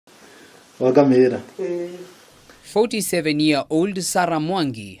Wagamera. 47-year-old Sarah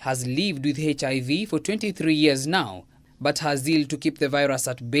Mwangi has lived with HIV for 23 years now, but her zeal to keep the virus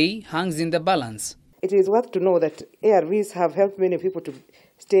at bay hangs in the balance. It is worth to know that ARVs have helped many people to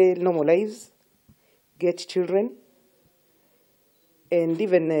stay normal lives, get children, and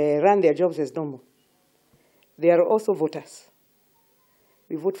even run their jobs as normal. They are also voters.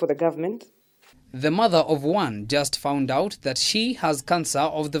 We vote for the government. The mother of one just found out that she has cancer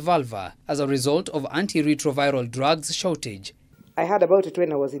of the vulva as a result of antiretroviral drugs shortage. I heard about it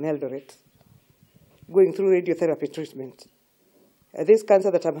when I was in Eldoret, going through radiotherapy treatment. This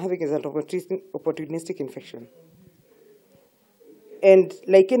cancer that I'm having is an opportunistic infection. And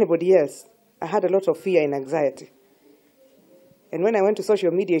like anybody else, I had a lot of fear and anxiety. And when I went to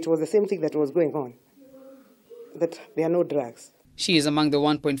social media, it was the same thing that was going on, that there are no drugs. She is among the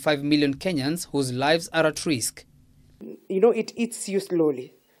 1.5 million Kenyans whose lives are at risk. You know, it eats you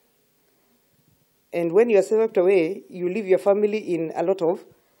slowly. And when you are swept away, you leave your family in a lot of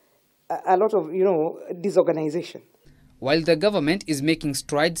disorganization. While the government is making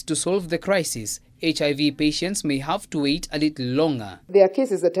strides to solve the crisis, HIV patients may have to wait a little longer. There are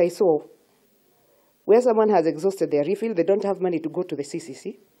cases that I saw where someone has exhausted their refill, they don't have money to go to the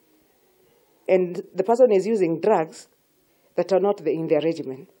CCC, and the person is using drugs that are not in their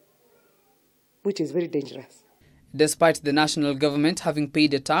regimen, which is very dangerous. Despite the national government having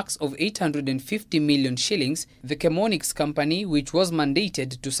paid a tax of 850 million shillings, the Chemonix company, which was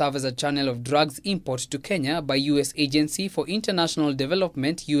mandated to serve as a channel of drugs import to Kenya by U.S. Agency for International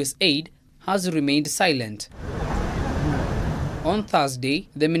Development USAID, has remained silent. On Thursday,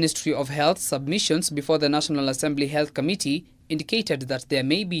 the Ministry of Health's submissions before the National Assembly Health Committee indicated that there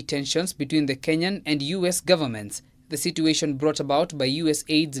may be tensions between the Kenyan and U.S. governments, the situation brought about by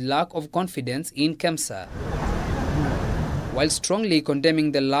USAID's lack of confidence in KEMSA. While strongly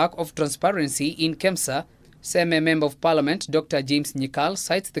condemning the lack of transparency in KEMSA, Seme Member of Parliament Dr. James Nyikal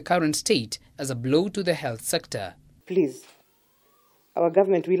cites the current state as a blow to the health sector. Please, our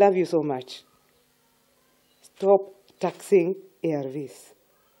government, we love you so much. Stop taxing ARVs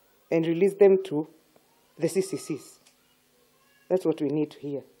and release them to the CCCs. That's what we need to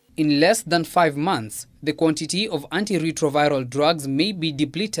hear. In less than 5 months, the quantity of antiretroviral drugs may be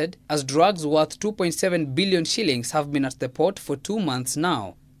depleted as drugs worth 2.7 billion shillings have been at the port for 2 months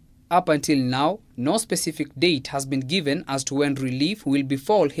now. Up until now, no specific date has been given as to when relief will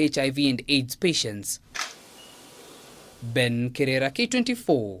befall HIV and AIDS patients. Ben Kerera,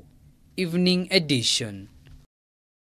 K24, Evening Edition.